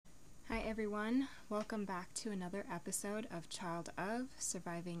everyone, welcome back to another episode of Child of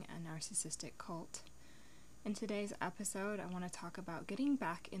Surviving a Narcissistic Cult. In today's episode, I want to talk about getting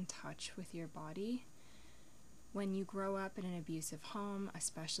back in touch with your body. When you grow up in an abusive home,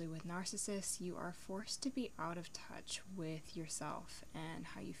 especially with narcissists, you are forced to be out of touch with yourself and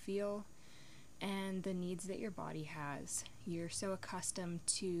how you feel and the needs that your body has. You're so accustomed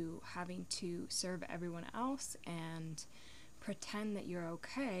to having to serve everyone else and pretend that you're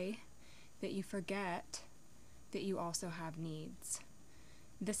okay that you forget that you also have needs.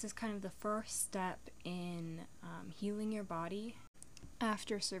 This is kind of the first step in healing your body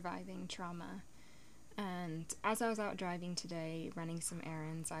after surviving trauma. And as I was out driving today, running some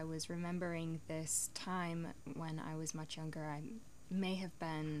errands, I was remembering this time when I was much younger. I may have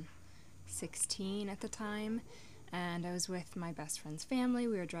been 16 at the time, and I was with my best friend's family.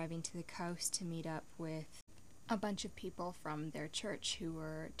 We were driving to the coast to meet up with a bunch of people from their church who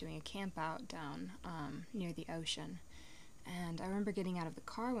were doing a camp out down near the ocean. And I remember getting out of the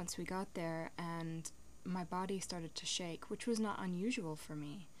car once we got there, and my body started to shake, which was not unusual for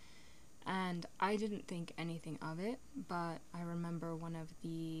me. And I didn't think anything of it, but I remember one of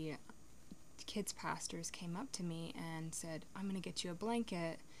the kids' pastors came up to me and said, "I'm going to get you a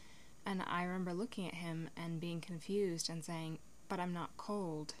blanket." And I remember looking at him and being confused and saying, "But I'm not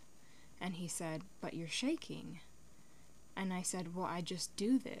cold." And he said, "But you're shaking." And I said, "Well, I just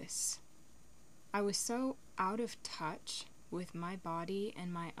do this." I was so out of touch with my body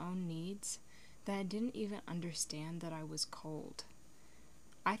and my own needs that I didn't even understand that I was cold.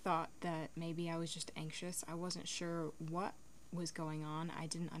 I thought that maybe I was just anxious. I wasn't sure what was going on. I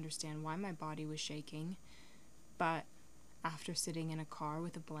didn't understand why my body was shaking. But after sitting in a car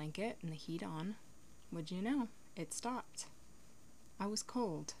with a blanket and the heat on, what'd you know? It stopped. I was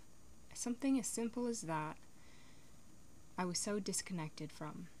cold. Something as simple as that, I was so disconnected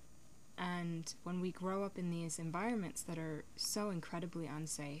from. And when we grow up in these environments that are so incredibly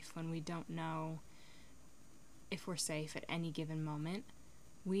unsafe, when we don't know if we're safe at any given moment,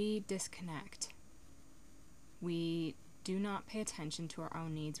 we disconnect. We do not pay attention to our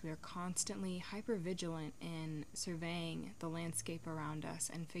own needs. We are constantly hypervigilant in surveying the landscape around us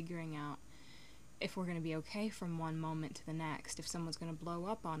and figuring out if we're going to be okay from one moment to the next, if someone's going to blow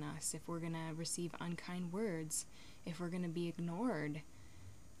up on us, if we're going to receive unkind words, if we're going to be ignored.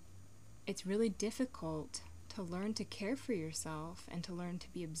 It's really difficult to learn to care for yourself and to learn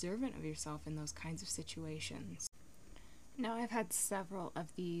to be observant of yourself in those kinds of situations. Now, I've had several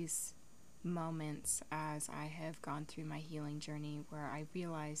of these moments as I have gone through my healing journey where I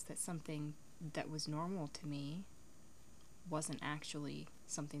realized that something that was normal to me wasn't actually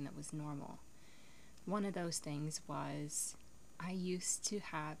something that was normal. One of those things was I used to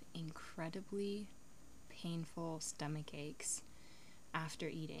have incredibly painful stomach aches after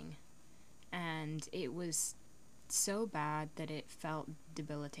eating, and it was so bad that it felt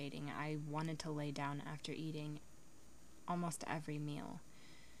debilitating. I wanted to lay down after eating almost every meal.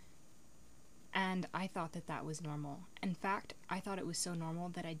 And I thought that that was normal. In fact, I thought it was so normal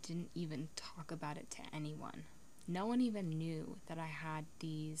that I didn't even talk about it to anyone. No one even knew that I had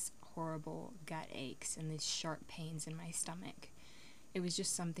these horrible gut aches and these sharp pains in my stomach. It was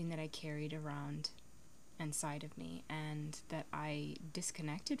just something that I carried around inside of me and that I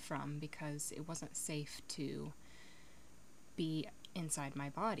disconnected from because it wasn't safe to be inside my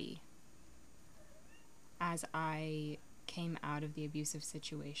body. As I came out of the abusive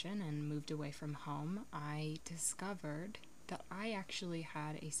situation and moved away from home, I discovered that I actually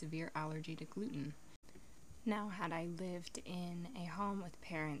had a severe allergy to gluten. Now, had I lived in a home with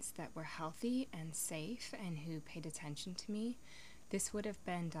parents that were healthy and safe and who paid attention to me, this would have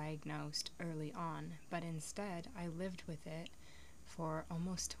been diagnosed early on, but instead I lived with it for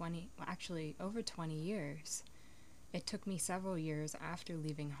over 20 years. It took me several years after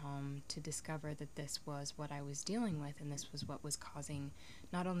leaving home to discover that this was what I was dealing with, and this was what was causing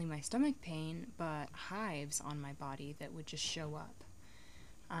not only my stomach pain, but hives on my body that would just show up.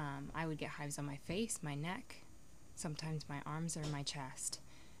 I would get hives on my face, my neck, sometimes my arms or my chest,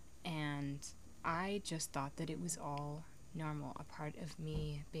 and I just thought that it was all normal, a part of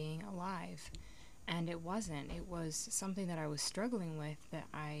me being alive. And it wasn't. It was something that I was struggling with that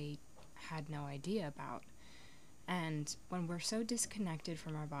I had no idea about. And when we're so disconnected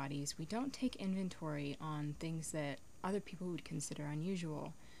from our bodies, we don't take inventory on things that other people would consider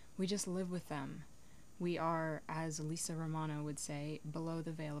unusual. We just live with them. We are, as Lisa Romano would say, below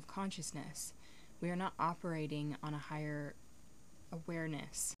the veil of consciousness. We are not operating on a higher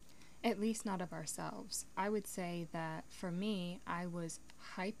awareness, at least not of ourselves. I would say that for me, I was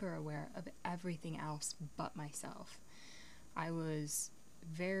hyper aware of everything else but myself. I was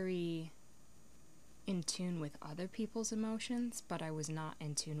very in tune with other people's emotions, but I was not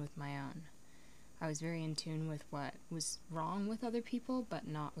in tune with my own. I was very in tune with what was wrong with other people, but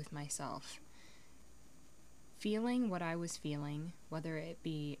not with myself. Feeling what I was feeling, whether it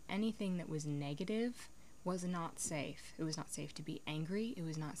be anything that was negative, was not safe. It was not safe to be angry. It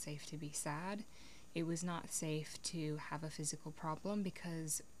was not safe to be sad. It was not safe to have a physical problem,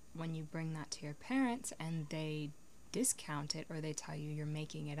 because when you bring that to your parents and they discount it or they tell you you're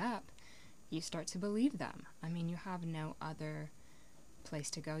making it up, you start to believe them. I mean, you have no other place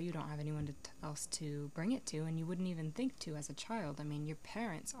to go. You don't have anyone else to bring it to, and you wouldn't even think to as a child. I mean, your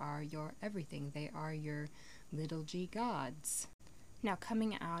parents are your everything. They are your little g gods. Now,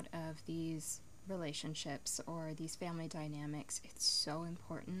 coming out of these relationships or these family dynamics, it's so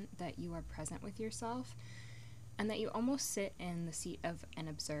important that you are present with yourself and that you almost sit in the seat of an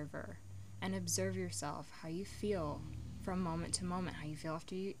observer and observe yourself, how you feel from moment to moment, how you feel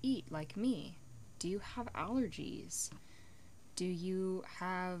after you eat, like me. Do you have allergies? Do you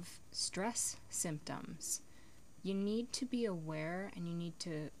have stress symptoms? You need to be aware, and you need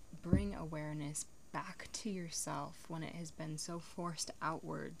to bring awareness back to yourself when it has been so forced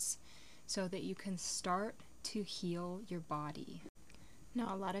outwards, so that you can start to heal your body.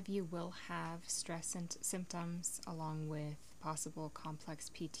 Now, a lot of you will have stress symptoms along with possible complex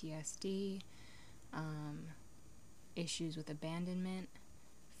PTSD, issues with abandonment,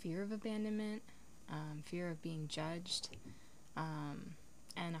 fear of abandonment, fear of being judged,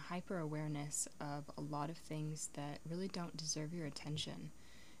 and a hyper-awareness of a lot of things that really don't deserve your attention.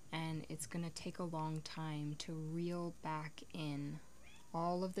 And it's going to take a long time to reel back in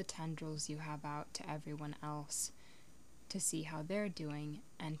all of the tendrils you have out to everyone else, to see how they're doing,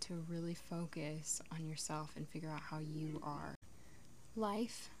 and to really focus on yourself and figure out how you are.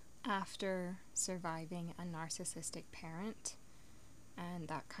 Life after surviving a narcissistic parent and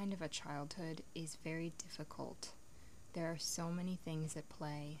that kind of a childhood is very difficult. There are so many things at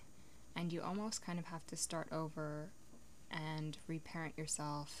play, and you almost kind of have to start over and reparent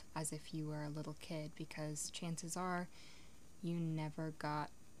yourself as if you were a little kid, because chances are you never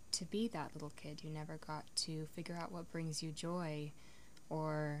got to be that little kid. You never got to figure out what brings you joy,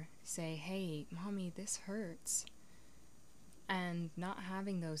 or say, hey, mommy, this hurts. And not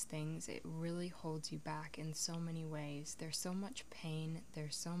having those things, it really holds you back in so many ways. There's so much pain,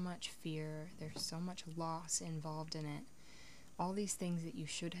 there's so much fear, there's so much loss involved in it. All these things that you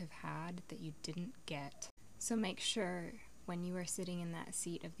should have had that you didn't get. So make sure when you are sitting in that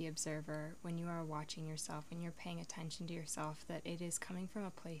seat of the observer, when you are watching yourself, when you're paying attention to yourself, that it is coming from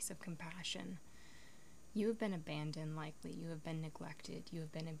a place of compassion. You have been abandoned, likely. You have been neglected. You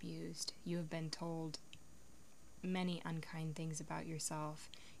have been abused. You have been told many unkind things about yourself.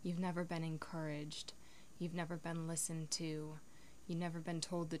 You've never been encouraged. You've never been listened to. You've never been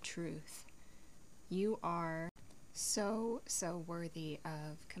told the truth. You are so worthy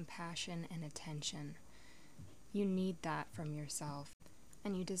of compassion and attention. You need that from yourself,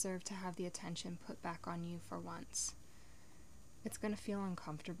 and you deserve to have the attention put back on you for once. It's going to feel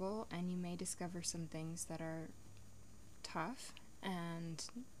uncomfortable, and you may discover some things that are tough, and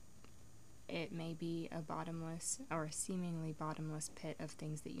it may be a bottomless or a seemingly bottomless pit of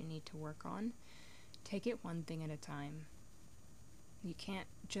things that you need to work on. Take it one thing at a time. You can't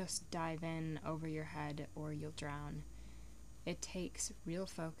just dive in over your head or you'll drown. It takes real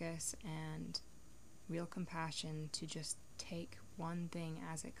focus and real compassion to just take one thing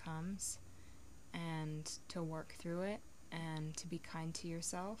as it comes and to work through it and to be kind to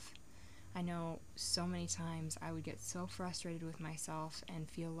yourself. I know so many times I would get so frustrated with myself and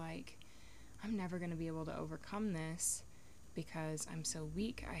feel like I'm never going to be able to overcome this because I'm so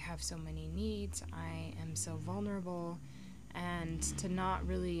weak, I have so many needs, I am so vulnerable, and to not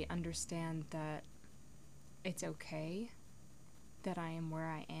really understand that it's okay that I am where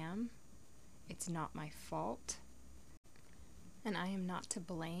I am. It's not my fault, and I am not to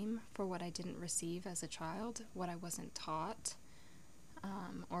blame for what I didn't receive as a child, what I wasn't taught,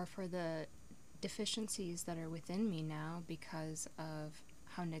 or for the deficiencies that are within me now because of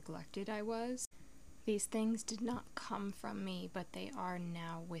how neglected I was. These things did not come from me, but they are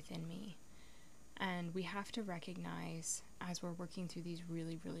now within me. And we have to recognize, as we're working through these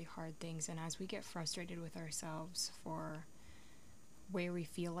really, really hard things, and as we get frustrated with ourselves for where we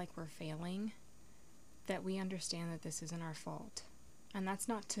feel like we're failing, that we understand that this isn't our fault. And that's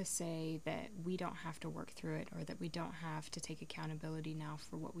not to say that we don't have to work through it, or that we don't have to take accountability now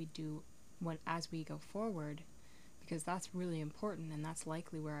for what we do as we go forward, because that's really important, and that's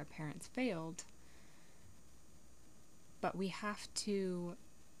likely where our parents failed. But we have to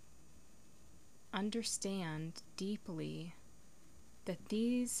understand deeply that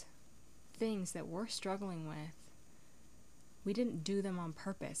these things that we're struggling with, we didn't do them on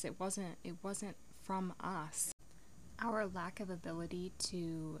purpose. It wasn't from us. Our lack of ability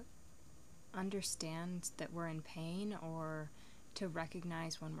to understand that we're in pain, or to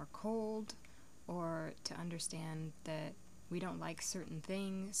recognize when we're cold, or to understand that we don't like certain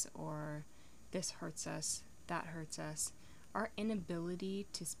things, or this hurts us, that hurts us. Our inability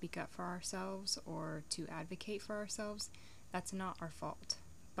to speak up for ourselves or to advocate for ourselves, that's not our fault.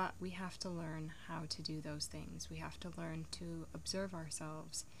 But we have to learn how to do those things. We have to learn to observe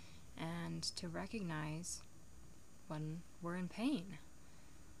ourselves and to recognize when we're in pain.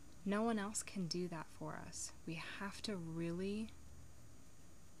 No one else can do that for us. We have to really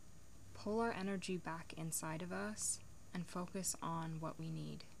pull our energy back inside of us and focus on what we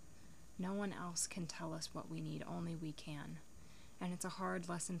need. No one else can tell us what we need, only we can. And it's a hard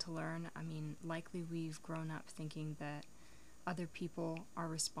lesson to learn. I mean, likely we've grown up thinking that other people are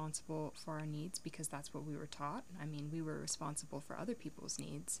responsible for our needs because that's what we were taught. I mean, we were responsible for other people's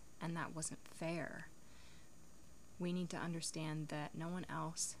needs, and that wasn't fair. We need to understand that no one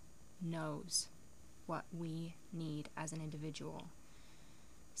else knows what we need as an individual.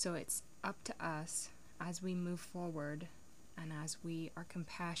 So it's up to us as we move forward, and as we are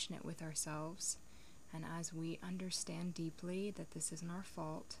compassionate with ourselves, and as we understand deeply that this isn't our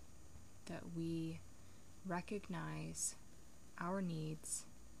fault, that we recognize our needs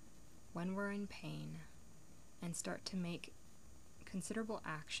when we're in pain and start to make considerable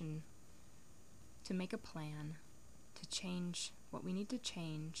action to make a plan to change what we need to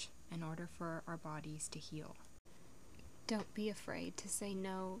change in order for our bodies to heal. Don't be afraid to say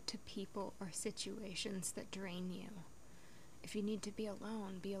no to people or situations that drain you. If you need to be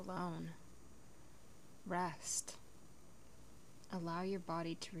alone, be alone. Rest. Allow your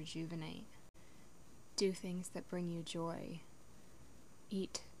body to rejuvenate. Do things that bring you joy.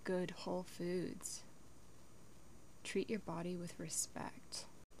 Eat good whole foods. Treat your body with respect.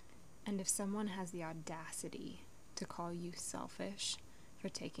 And if someone has the audacity to call you selfish for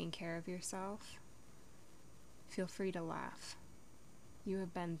taking care of yourself, feel free to laugh. You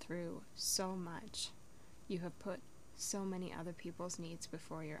have been through so much. You have put so many other people's needs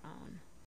before your own.